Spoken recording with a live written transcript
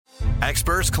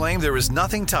Experts claim there is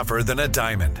nothing tougher than a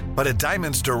diamond. But at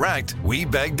Diamonds Direct, we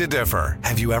beg to differ.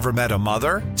 Have you ever met a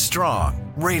mother?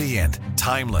 Strong, radiant,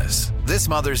 timeless. This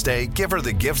Mother's Day, give her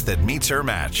the gift that meets her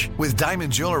match. With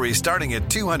diamond jewelry starting at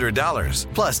 $200.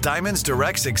 Plus Diamonds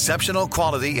Direct's exceptional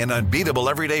quality and unbeatable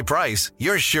everyday price,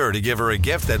 you're sure to give her a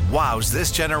gift that wows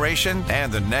this generation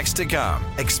and the next to come.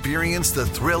 Experience the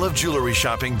thrill of jewelry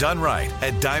shopping done right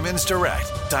at Diamonds Direct.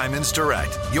 Diamonds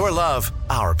Direct. Your love,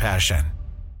 our passion.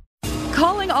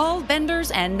 Calling all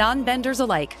benders and non-benders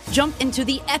alike. Jump into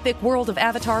the epic world of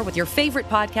Avatar with your favorite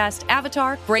podcast,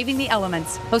 Avatar: Braving the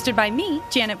Elements. Hosted by me,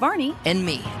 Janet Varney. And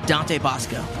me, Dante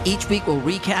Bosco. Each week we'll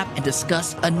recap and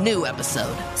discuss a new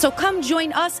episode. So come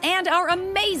join us and our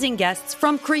amazing guests,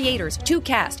 from creators to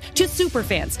cast to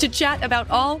superfans, to chat about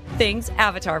all things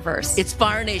Avatarverse. It's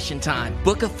Fire Nation time.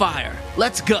 Book a fire.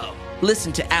 Let's go.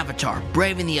 Listen to Avatar: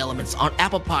 Braving the Elements on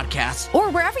Apple Podcasts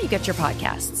or wherever you get your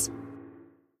podcasts.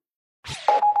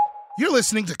 You're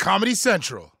listening to Comedy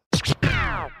Central.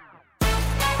 I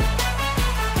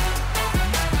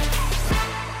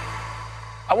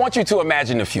want you to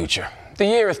imagine the future. The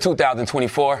year is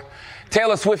 2024.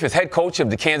 Taylor Swift is head coach of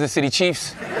the Kansas City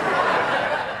Chiefs.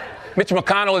 Mitch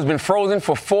McConnell has been frozen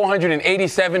for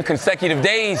 487 consecutive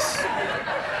days.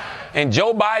 And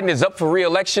Joe Biden is up for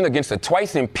re-election against a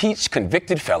twice impeached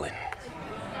convicted felon.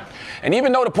 And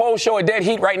even though the polls show a dead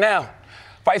heat right now,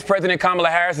 Vice President Kamala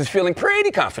Harris is feeling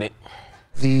pretty confident.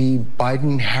 The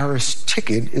Biden-Harris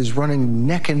ticket is running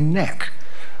neck and neck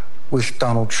with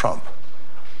Donald Trump.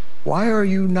 Why are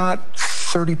you not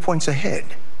 30 points ahead?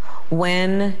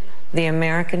 When the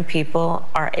American people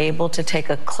are able to take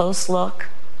a close look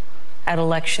at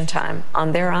election time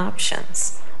on their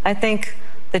options, I think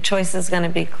the choice is going to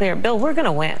be clear. Bill, we're going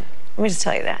to win. Let me just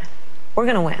tell you that. We're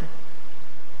going to win.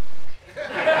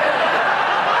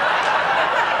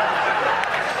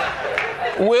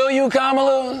 Will you,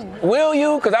 Kamala? Will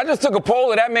you? Because I just took a poll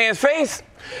of that man's face,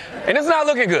 and it's not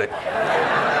looking good.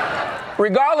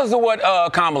 Regardless of what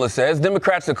Kamala says,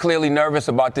 Democrats are clearly nervous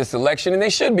about this election, and they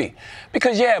should be.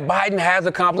 Because, yeah, Biden has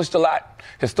accomplished a lot.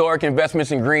 Historic investments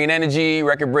in green energy,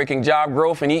 record-breaking job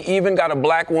growth, and he even got a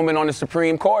black woman on the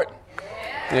Supreme Court.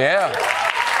 Yeah.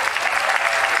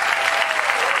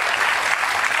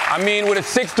 I mean, with a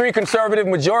 6-3 conservative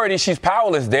majority, she's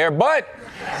powerless there, but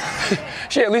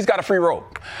she at least got a free roll.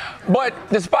 But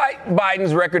despite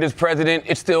Biden's record as president,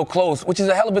 it's still close, which is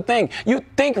a hell of a thing. You'd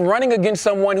think running against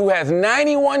someone who has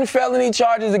 91 felony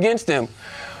charges against him,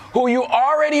 who you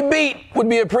already beat, would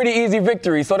be a pretty easy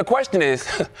victory. So the question is,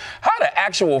 how the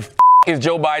actual is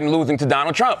Joe Biden losing to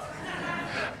Donald Trump?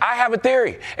 I have a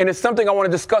theory, and it's something I want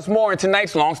to discuss more in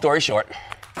tonight's Long Story Short.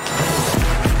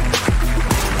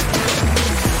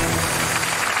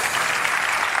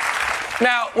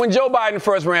 Now, when Joe Biden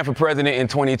first ran for president in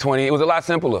 2020, it was a lot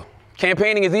simpler.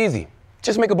 Campaigning is easy.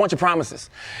 Just make a bunch of promises.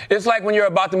 It's like when you're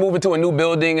about to move into a new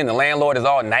building and the landlord is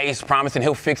all nice, promising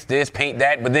he'll fix this, paint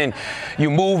that, but then you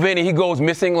move in and he goes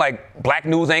missing like black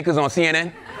news anchors on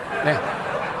CNN. Yeah.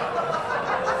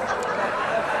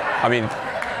 I mean,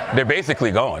 they're basically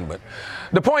gone, but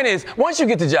the point is, once you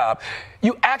get the job,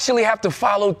 you actually have to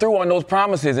follow through on those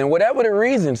promises. And whatever the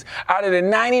reasons, out of the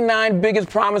 99 biggest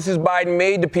promises Biden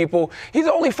made to people, he's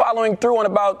only following through on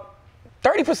about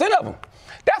 30% of them.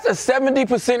 That's a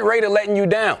 70% rate of letting you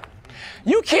down.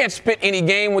 You can't spit any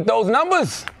game with those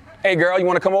numbers. Hey, girl, you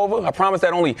want to come over? I promise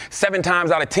that only 7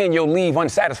 times out of 10 you'll leave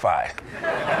unsatisfied.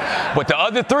 But the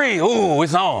other 3, ooh,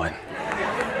 it's on.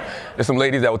 There's some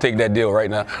ladies that will take that deal right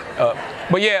now.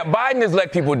 But yeah, Biden has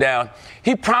let people down.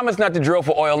 He promised not to drill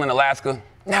for oil in Alaska.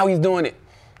 Now he's doing it.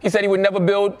 He said he would never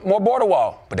build more border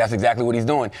wall, but that's exactly what he's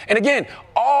doing. And again,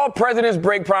 all presidents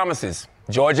break promises.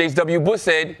 George H.W. Bush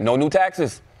said no new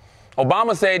taxes.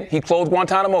 Obama said he'd close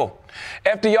Guantanamo.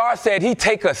 FDR said he'd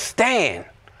take a stand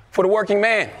for the working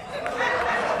man.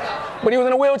 But he was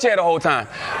in a wheelchair the whole time.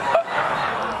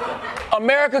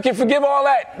 America can forgive all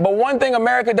that, but one thing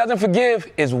America doesn't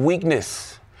forgive is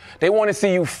weakness. They want to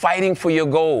see you fighting for your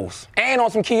goals. And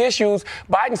on some key issues,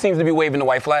 Biden seems to be waving the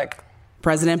white flag.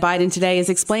 President Biden today is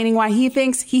explaining why he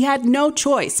thinks he had no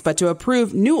choice but to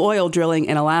approve new oil drilling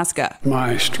in Alaska.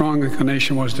 My strong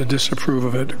inclination was to disapprove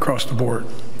of it across the board.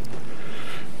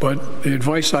 But the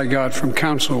advice I got from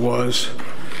counsel was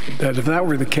that if that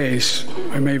were the case,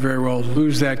 I may very well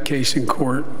lose that case in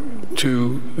court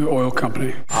to the oil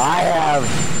company. I have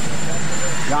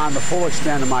gone the full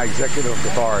extent of my executive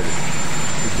authority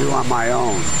to do on my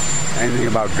own anything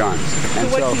about guns. And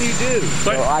so what can you do?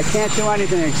 So I can't do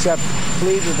anything except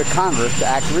plead with the Congress to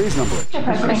act reasonably. Mr.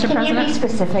 President, can you be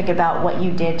specific about what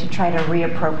you did to try to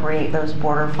reappropriate those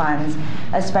border funds,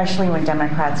 especially when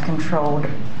Democrats controlled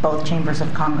both chambers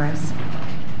of Congress?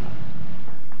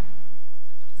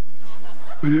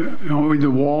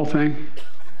 The wall thing?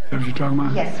 Is that what you're talking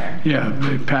about? Yes, sir. Yeah,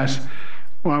 they passed.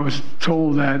 Well, I was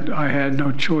told that I had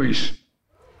no choice.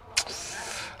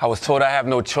 I was told I have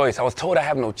no choice. I was told I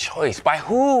have no choice. By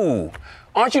who?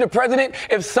 Aren't you the president?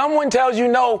 If someone tells you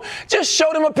no, just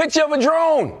show them a picture of a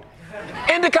drone.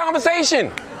 End the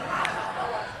conversation.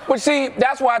 But see,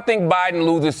 that's why I think Biden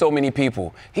loses so many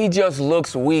people. He just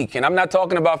looks weak, and I'm not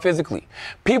talking about physically.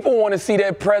 People want to see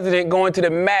their president going to the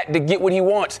mat to get what he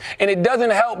wants, and it doesn't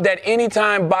help that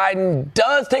anytime Biden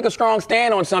does take a strong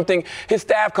stand on something, his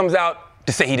staff comes out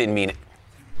to say he didn't mean it.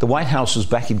 The White House was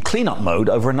back in cleanup mode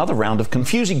over another round of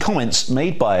confusing comments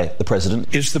made by the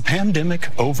president. Is the pandemic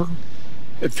over?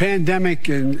 The pandemic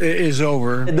is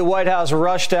over. The White House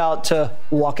rushed out to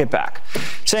walk it back,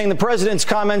 saying the president's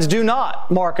comments do not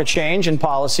mark a change in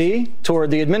policy toward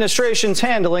the administration's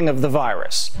handling of the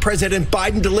virus. President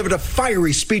Biden delivered a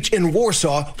fiery speech in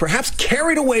Warsaw, perhaps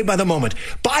carried away by the moment.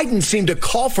 Biden seemed to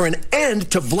call for an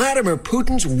end to Vladimir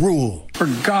Putin's rule. For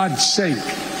God's sake,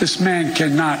 this man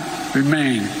cannot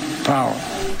remain in power.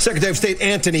 Secretary of State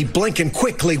Antony Blinken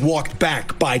quickly walked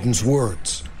back Biden's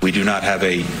words. We do not have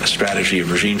a strategy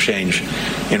of regime change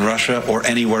in Russia or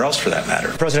anywhere else for that matter.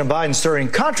 President Biden stirring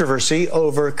controversy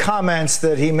over comments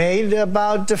that he made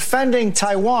about defending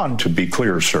Taiwan. To be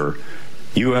clear, sir,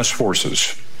 U.S.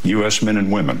 forces, U.S. men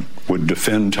and women would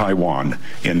defend Taiwan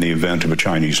in the event of a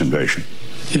Chinese invasion.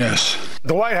 Yes.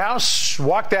 The White House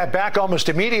walked that back almost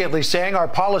immediately, saying our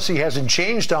policy hasn't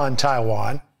changed on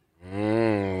Taiwan.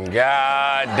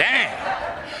 God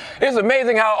damn. It's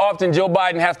amazing how often Joe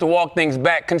Biden has to walk things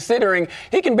back, considering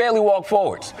he can barely walk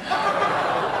forwards.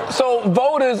 So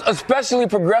voters, especially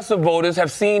progressive voters,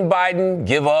 have seen Biden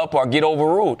give up or get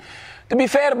overruled. To be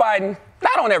fair to Biden,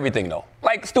 not on everything, though,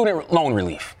 like student loan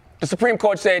relief. The Supreme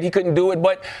Court said he couldn't do it,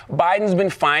 but Biden's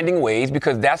been finding ways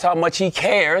because that's how much he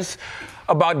cares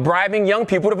about bribing young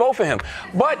people to vote for him.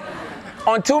 But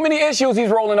on too many issues, he's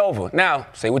rolling over. Now,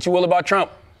 say what you will about Trump.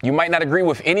 You might not agree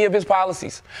with any of his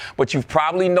policies, but you've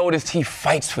probably noticed he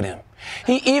fights for them.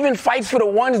 He even fights for the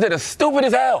ones that are stupid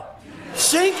as hell.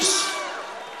 Sinks,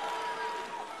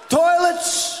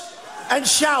 toilets, and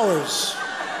showers.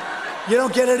 You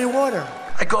don't get any water.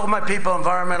 I call my people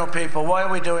environmental people. Why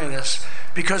are we doing this?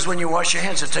 Because when you wash your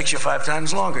hands, it takes you 5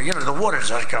 times longer. You know, the water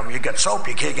doesn't come. You got soap,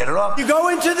 you can't get it off. You go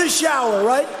into the shower,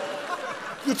 right?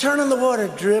 You turn on the water,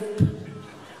 drip,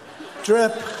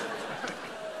 drip,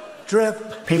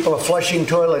 drip. People are flushing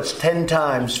toilets 10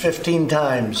 times, 15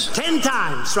 times. 10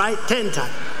 times, right? 10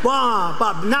 times. Well,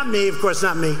 Bob, not me, of course,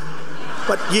 not me.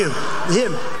 But you,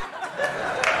 him.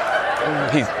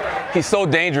 He's so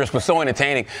dangerous, but so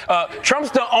entertaining.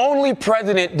 Trump's the only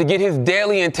president to get his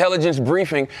daily intelligence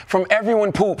briefing from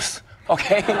everyone poops,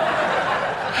 okay?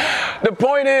 The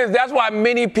point is, that's why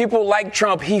many people like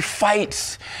Trump. He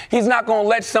fights. He's not going to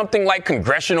let something like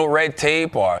congressional red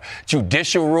tape or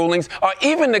judicial rulings or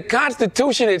even the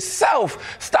Constitution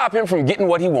itself stop him from getting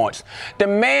what he wants. The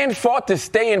man fought to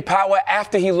stay in power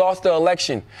after he lost the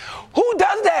election. Who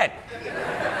does that?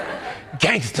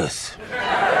 Gangsters.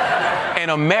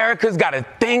 And America's got a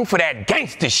thing for that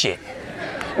gangster shit.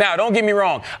 Now, don't get me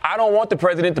wrong. I don't want the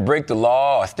president to break the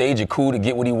law or stage a coup to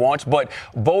get what he wants, but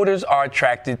voters are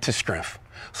attracted to strength.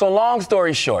 So long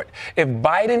story short, if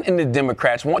Biden and the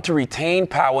Democrats want to retain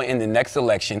power in the next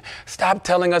election, stop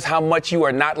telling us how much you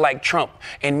are not like Trump.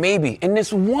 And maybe in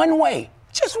this one way,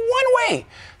 just one way,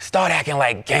 start acting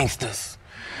like gangsters.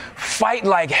 Fight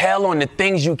like hell on the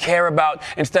things you care about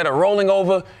instead of rolling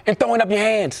over and throwing up your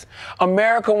hands.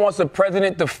 America wants a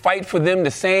president to fight for them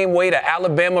the same way the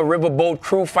Alabama riverboat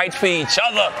crew fights for each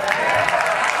other.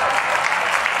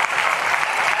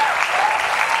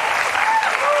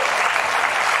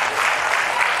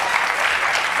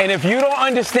 And if you don't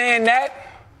understand that,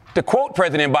 to quote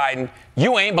President Biden,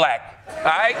 you ain't black. All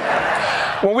right?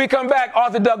 When we come back,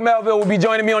 author Doug Melville will be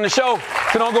joining me on the show,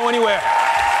 so don't go anywhere.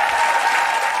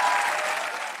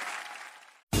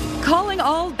 Calling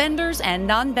all benders and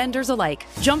non-benders alike.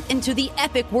 Jump into the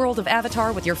epic world of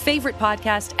Avatar with your favorite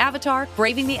podcast, Avatar,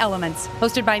 Braving the Elements.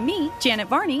 Hosted by me, Janet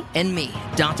Varney. And me,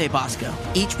 Dante Bosco.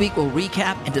 Each week we'll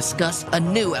recap and discuss a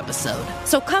new episode.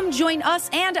 So come join us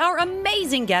and our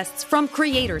amazing guests from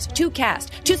creators to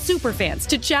cast to superfans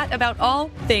to chat about all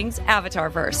things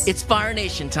Avatarverse. It's Fire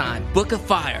Nation time. Book a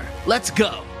fire. Let's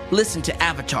go. Listen to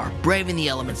Avatar, Braving the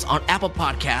Elements on Apple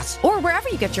Podcasts. Or wherever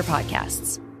you get your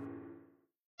podcasts.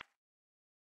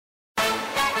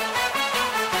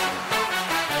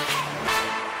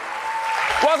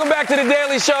 Welcome back to The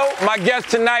Daily Show. My guest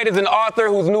tonight is an author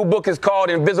whose new book is called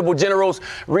Invisible Generals,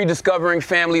 Rediscovering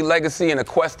Family Legacy in a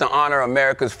Quest to Honor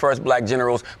America's First Black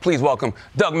Generals. Please welcome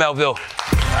Doug Melville.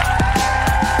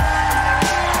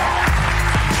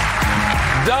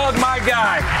 Doug, my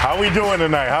guy. How we doing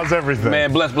tonight? How's everything?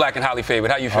 Man, blessed, black, and highly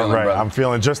favored. How you feeling, All right, brother? I'm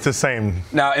feeling just the same.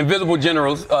 Now, Invisible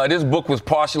Generals, this book was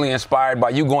partially inspired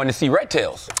by you going to see Red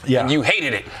Tails. Yeah. And you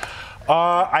hated it.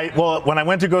 When I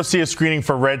went to go see a screening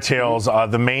for Red Tails,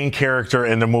 the main character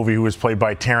in the movie, who was played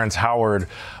by Terrence Howard,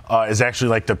 is actually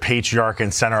like the patriarch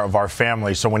and center of our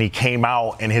family. So when he came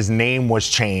out and his name was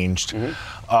changed,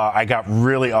 I got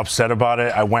really upset about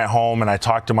it. I went home and I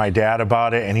talked to my dad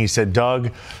about it, and he said,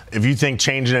 Doug, if you think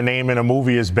changing a name in a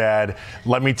movie is bad,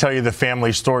 let me tell you the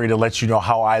family story to let you know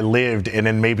how I lived, and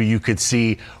then maybe you could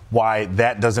see why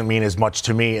that doesn't mean as much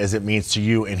to me as it means to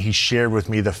you. And he shared with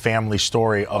me the family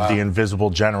story of the Invisible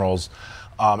Generals,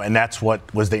 and that's what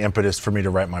was the impetus for me to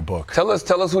write my book. Tell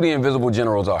us who the Invisible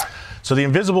Generals are. So the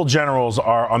Invisible Generals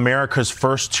are America's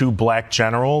first two black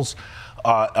generals,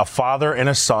 a father and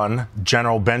a son,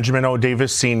 General Benjamin O.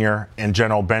 Davis Sr. and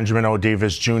General Benjamin O.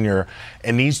 Davis Jr.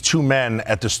 And these two men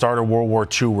at the start of World War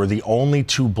II were the only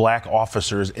two black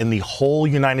officers in the whole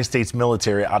United States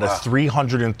military out of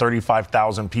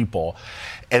 335,000 people.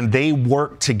 And they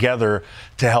worked together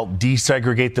to help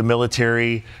desegregate the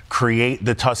military, create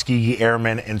the Tuskegee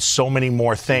Airmen, and so many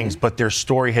more things. But their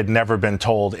story had never been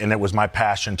told, and it was my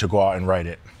passion to go out and write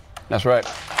it. That's right.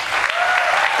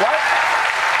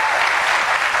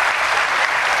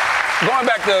 Going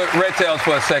back to Red Tails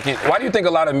for a second, why do you think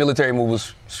a lot of military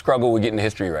movies struggle with getting the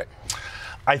history right?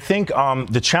 I think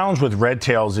the challenge with Red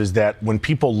Tails is that when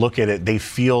people look at it, they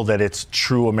feel that it's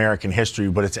true American history,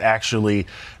 but it's actually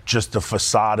just the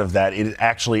facade of that. It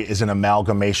actually is an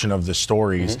amalgamation of the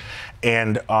stories.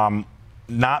 And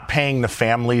not paying the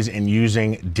families and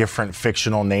using different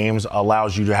fictional names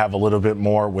allows you to have a little bit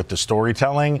more with the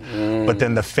storytelling. But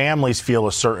then the families feel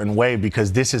a certain way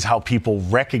because this is how people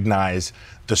recognize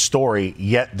the story,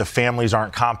 yet the families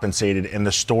aren't compensated, and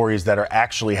the stories that are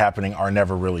actually happening are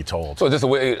never really told. So it's just a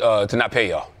way to not pay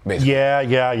y'all, basically.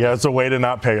 Yeah. It's a way to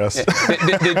not pay us.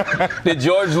 Did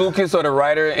George Lucas or the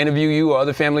writer interview you or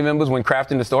other family members when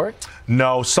crafting the story?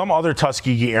 No, some other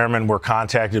Tuskegee Airmen were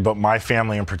contacted, but my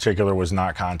family in particular was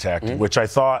not contacted, which I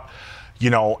thought,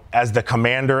 as the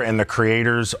commander and the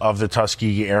creators of the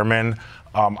Tuskegee Airmen,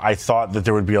 I thought that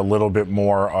there would be a little bit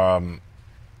more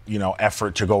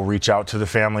effort to go reach out to the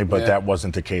family, but that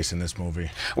wasn't the case in this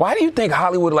movie. Why do you think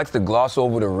Hollywood likes to gloss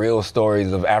over the real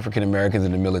stories of African Americans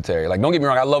in the military? Like, don't get me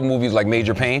wrong, I love movies like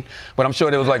Major Payne, but I'm sure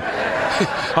there was like,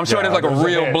 there's like a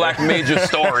real black major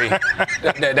story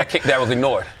that was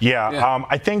ignored.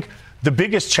 I think the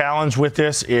biggest challenge with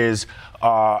this is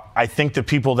I think the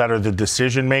people that are the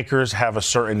decision makers have a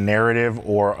certain narrative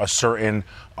or a certain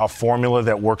formula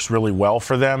that works really well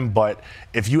for them. But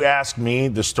if you ask me,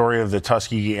 the story of the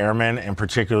Tuskegee Airmen, and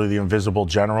particularly the Invisible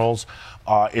Generals,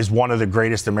 is one of the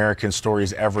greatest American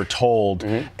stories ever told.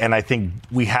 And I think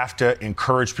we have to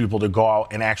encourage people to go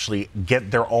out and actually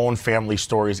get their own family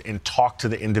stories and talk to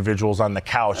the individuals on the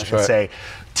couch say,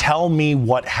 tell me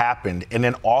what happened. And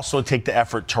then also take the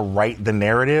effort to write the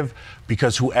narrative,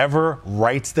 because whoever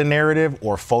writes the narrative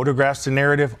or photographs the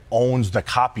narrative owns the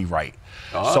copyright.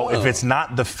 So if it's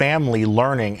not the family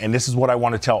learning, and this is what I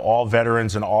want to tell all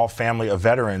veterans and all family of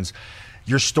veterans,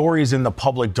 your story is in the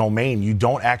public domain. You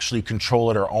don't actually control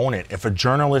it or own it. If a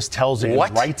journalist tells it and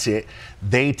writes it,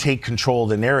 they take control of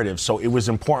the narrative. So it was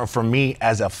important for me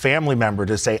as a family member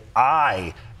to say,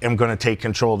 I am going to take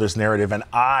control of this narrative and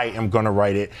I am going to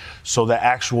write it so the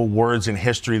actual words in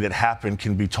history that happened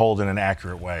can be told in an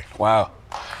accurate way. Wow.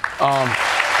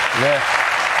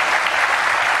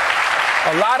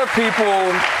 A lot of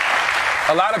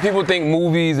people think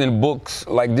movies and books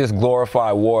like this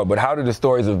glorify war, but how do the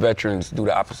stories of veterans do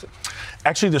the opposite?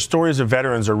 Actually, the stories of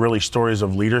veterans are really stories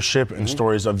of leadership and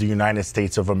stories of the United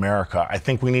States of America. I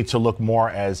think we need to look more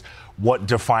as what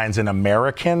defines an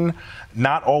American,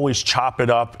 not always chop it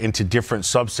up into different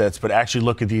subsets, but actually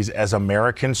look at these as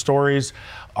American stories.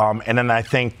 And then I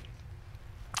think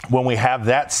when we have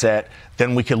that set,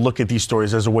 then we can look at these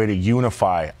stories as a way to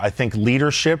unify. I think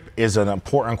leadership is an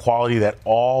important quality that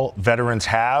all veterans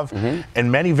have.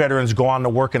 And many veterans go on to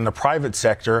work in the private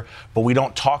sector, but we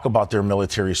don't talk about their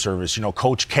military service.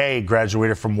 Coach K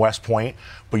graduated from West Point,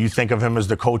 but you think of him as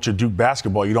the coach of Duke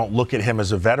basketball. You don't look at him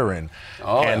as a veteran.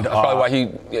 And that's probably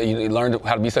why he learned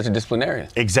how to be such a disciplinarian.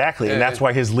 Exactly. And that's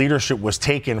why his leadership was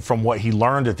taken from what he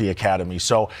learned at the academy.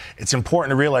 So it's important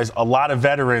to realize a lot of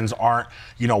veterans aren't,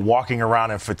 walking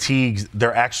around in fatigues.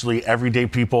 They're actually everyday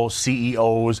people,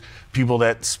 CEOs, people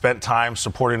that spent time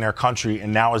supporting their country,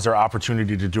 and now is their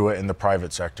opportunity to do it in the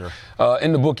private sector.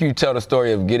 In the book, you tell the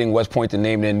story of getting West Point to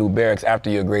name their new barracks after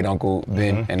your great uncle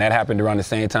Ben, and that happened around the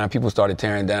same time people started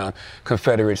tearing down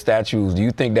Confederate statues. Do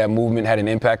you think that movement had an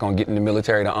impact on getting the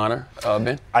military to honor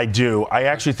Ben? I do. I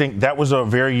actually think that was a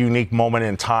very unique moment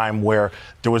in time where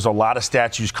there was a lot of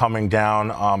statues coming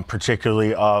down,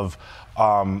 particularly of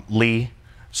Lee.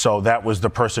 So that was the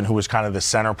person who was kind of the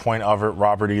center point of it,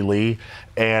 Robert E. Lee.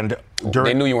 And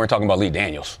they knew you weren't talking about Lee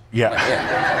Daniels. Yeah.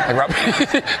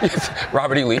 Like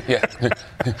Robert E. Lee, yeah.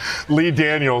 Lee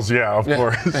Daniels, yeah, of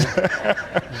course.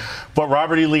 But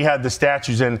Robert E. Lee had the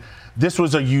statues, and this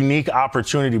was a unique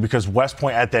opportunity because West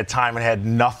Point at that time had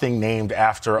nothing named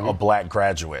after a black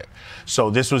graduate. So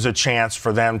this was a chance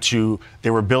for them they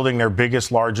were building their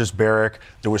biggest, largest barrack.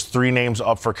 There was 3 names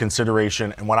up for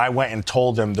consideration. And when I went and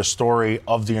told them the story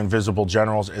of the Invisible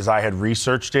Generals as I had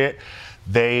researched it,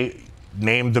 they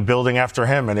named the building after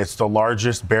him, and it's the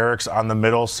largest barracks on the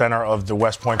middle center of the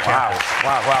West Point campus.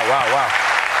 Wow.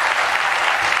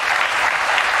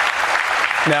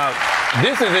 Now,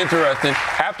 this is interesting.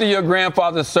 After your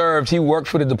grandfather served, he worked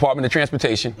for the Department of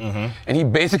Transportation, and he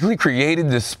basically created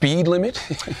the speed limit.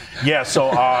 So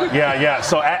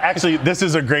actually, this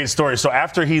is a great story. So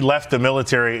after he left the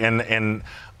military in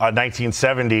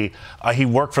 1970, he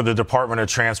worked for the Department of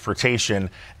Transportation,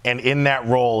 and in that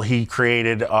role, he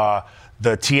created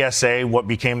the TSA, what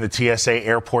became the TSA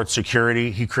Airport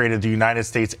Security. He created the United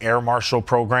States Air Marshal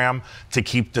Program to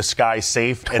keep the sky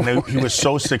safe. And he was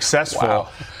so successful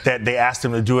that they asked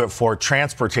him to do it for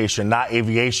transportation, not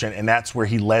aviation. And that's where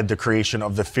he led the creation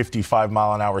of the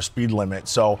 55-mile-an-hour speed limit.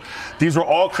 So these were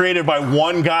all created by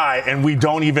one guy, and we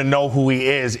don't even know who he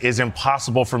is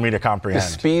impossible for me to comprehend. The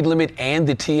speed limit and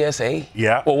the TSA?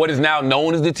 Yeah. Well, what is now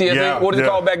known as the TSA? Yeah, what was it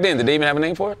called back then? Did they even have a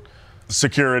name for it?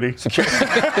 Security.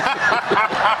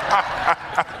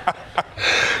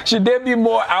 Should there be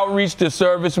more outreach to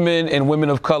servicemen and women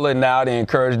of color now to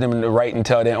encourage them to write and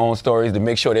tell their own stories to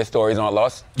make sure their stories aren't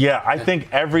lost? Yeah, I think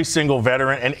every single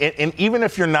veteran, and even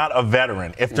if you're not a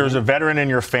veteran, if there's a veteran in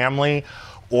your family,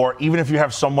 or even if you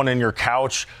have someone in your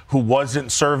couch who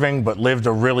wasn't serving but lived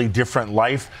a really different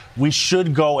life, we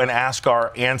should go and ask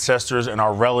our ancestors and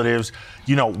our relatives,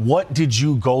 what did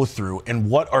you go through and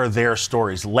what are their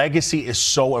stories? Legacy is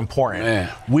so important. Man.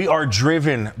 We are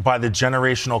driven by the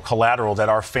generational collateral that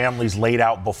our families laid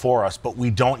out before us, but we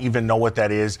don't even know what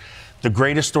that is. The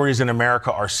greatest stories in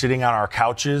America are sitting on our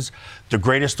couches. The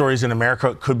greatest stories in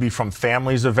America could be from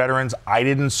families of veterans. I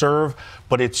didn't serve,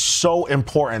 but it's so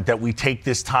important that we take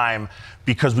this time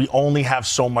because we only have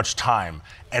so much time.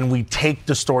 And we take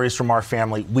the stories from our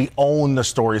family, we own the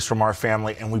stories from our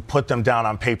family, and we put them down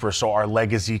on paper so our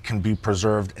legacy can be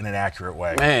preserved in an accurate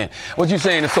way. Man, what you're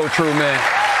saying is so true, man.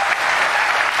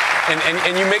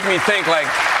 And you make me think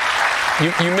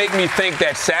You make me think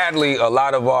that sadly a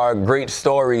lot of our great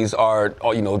stories are,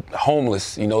 homeless,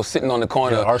 sitting on the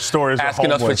corner, our stories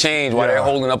asking us for change while they're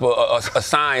holding up a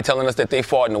sign telling us that they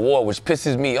fought in the war, which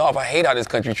pisses me off. I hate how this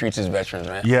country treats its veterans,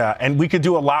 man. Yeah, and we could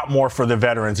do a lot more for the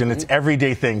veterans, and it's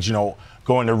everyday things,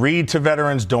 going to read to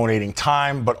veterans, donating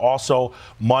time, but also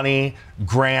money,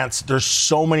 grants. There's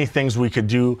so many things we could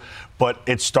do, but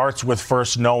it starts with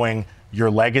first knowing your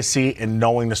legacy and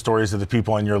knowing the stories of the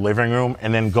people in your living room,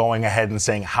 and then going ahead and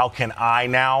saying, how can I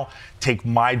now take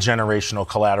my generational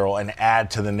collateral and add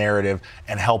to the narrative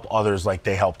and help others like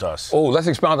they helped us? Oh, let's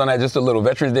expound on that just a little.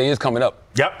 Veterans Day is coming up.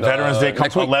 Yep, Veterans Day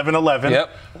comes 11/11. Yep.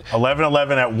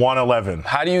 11/11 at 1/11.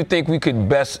 How do you think we could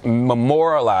best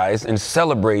memorialize and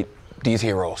celebrate these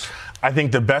heroes? I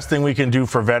think the best thing we can do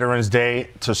for Veterans Day,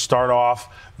 to start off,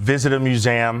 visit a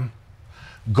museum,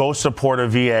 go support a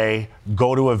VA,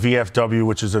 go to a VFW,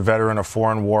 which is a Veteran of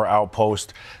Foreign War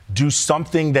Outpost. Do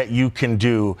something that you can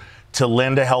do to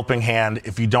lend a helping hand.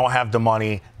 If you don't have the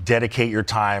money, dedicate your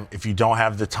time. If you don't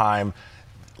have the time,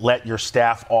 let your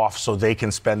staff off so they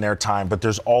can spend their time. But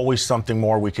there's always something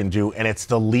more we can do, and it's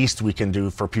the least we can do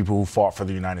for people who fought for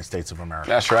the United States of America.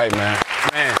 That's right, man.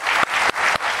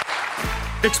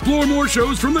 Explore more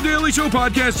shows from The Daily Show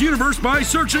podcast universe by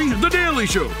searching The Daily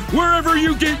Show wherever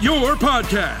you get your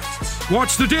podcasts.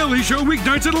 Watch The Daily Show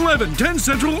weeknights at 11, 10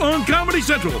 Central on Comedy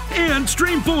Central, and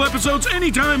stream full episodes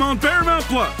anytime on Paramount+.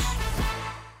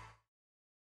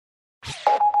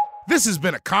 This has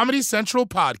been a Comedy Central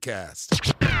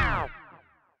podcast.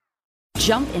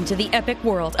 Jump into the epic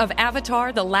world of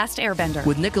Avatar: The Last Airbender.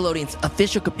 With Nickelodeon's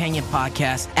official companion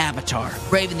podcast, Avatar: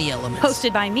 Braving the Elements.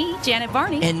 Hosted by me, Janet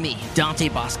Varney. And me, Dante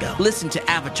Bosco. Listen to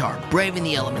Avatar: Braving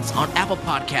the Elements on Apple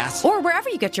Podcasts. Or wherever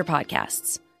you get your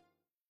podcasts.